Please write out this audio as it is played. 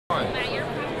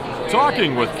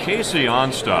Talking with Casey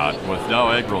Onstadt with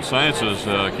Dow Agro Sciences.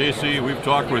 Casey, we've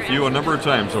talked with you a number of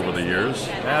times over the years.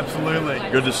 Absolutely.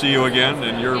 Good to see you again,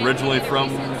 and you're originally from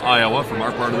Iowa, from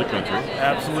our part of the country.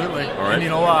 Absolutely. All right.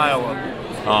 Indianola, Iowa.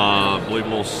 I believe a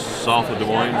little south of Des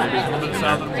Moines, maybe? A little bit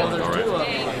south of Des Moines. All right.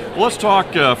 Well, let's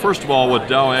talk, first of all, with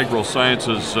Dow Agro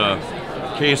Sciences.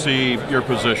 Casey, your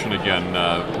position again.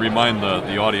 Remind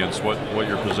the audience what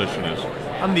your position is.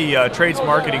 I'm the Trades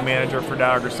Marketing Manager for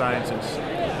Dow Agro Sciences.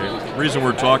 The reason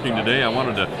we're talking today, I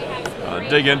wanted to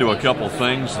dig into a couple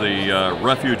things. The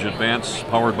Refuge Advance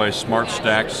powered by Smart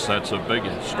Stacks, that's a big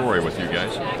story with you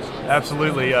guys.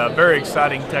 Absolutely. Very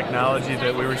exciting technology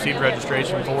that we received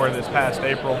registration for this past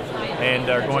April and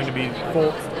are going to be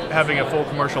having a full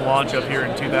commercial launch of here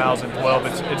in 2012.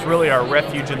 It's really our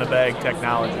Refuge in the Bag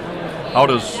technology. How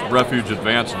does Refuge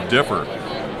Advance differ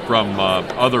from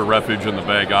other Refuge in the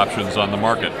Bag options on the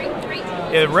market?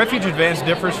 Refuge Advance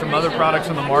differs from other products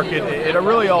on the market. It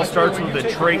really all starts with the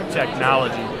trait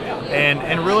technology.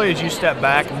 And really, as you step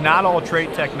back, not all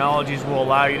trait technologies will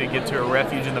allow you to get to a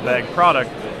Refuge in the Bag product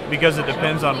because it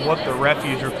depends on what the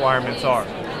refuge requirements are.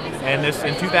 And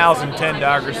in 2010,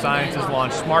 Dow Agro Sciences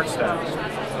launched Smart Stacks.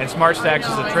 And Smart Stacks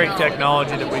is a trait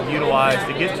technology that we've utilized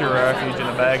to get to a Refuge in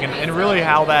the Bag. And really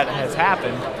how that has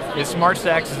happened is Smart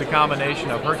Stacks is a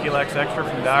combination of Herculex Extra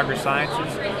from Dow Agro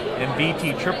Sciences and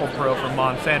BT Triple Pro from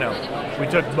Monsanto. We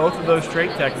took both of those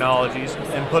trait technologies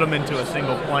and put them into a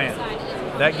single plant.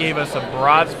 That gave us a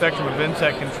broad spectrum of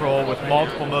insect control with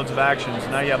multiple modes of action.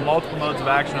 So now you have multiple modes of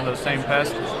action on those same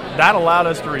pests. That allowed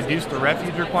us to reduce the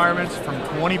refuge requirements from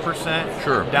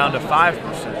 20% down to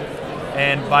 5%.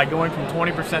 And by going from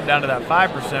 20% down to that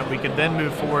 5%, we could then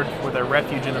move forward with a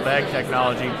Refuge in the Bag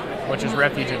technology, which is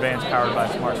Refuge Advance powered by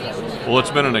Smart Stacks. Well, it's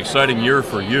been an exciting year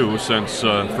for you since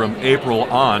from April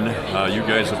on, you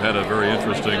guys have had a very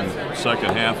interesting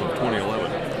second half of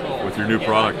 2011 with your new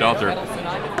product out there.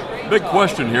 Big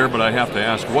question here, but I have to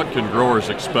ask, what can growers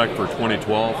expect for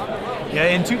 2012? Yeah,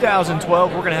 in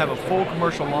 2012, we're going to have a full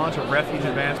commercial launch of Refuge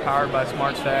Advance powered by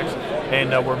Smart Stacks,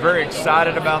 and we're very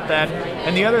excited about that.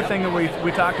 And the other thing that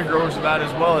we talk to growers about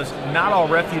as well is not all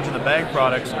Refuge in the Bag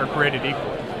products are created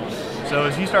equal. So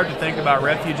as you start to think about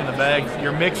Refuge in the Bag,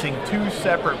 you're mixing two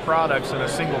separate products in a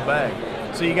single bag.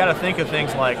 So you got to think of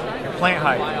things like your plant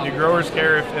height. Do growers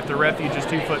care if the Refuge is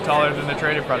 2 foot taller than the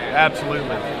traded product?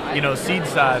 Absolutely. Seed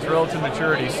size, relative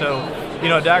maturity. So,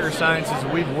 at Dow Agro Sciences,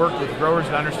 we've worked with growers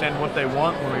to understand what they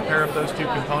want when we pair up those two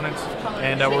components.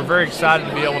 And we're very excited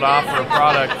to be able to offer a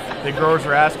product that growers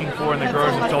are asking for and the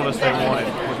growers have told us they wanted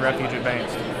with Refuge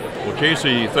Advanced. Well,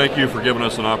 Casey, thank you for giving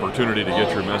us an opportunity to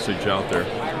get your message out there.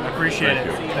 Appreciate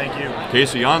it. Thank you.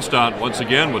 Casey Onstadt, once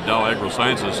again with Dow Agro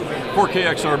Sciences. For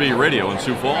KXRB Radio in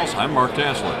Sioux Falls, I'm Mark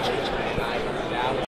Tassler.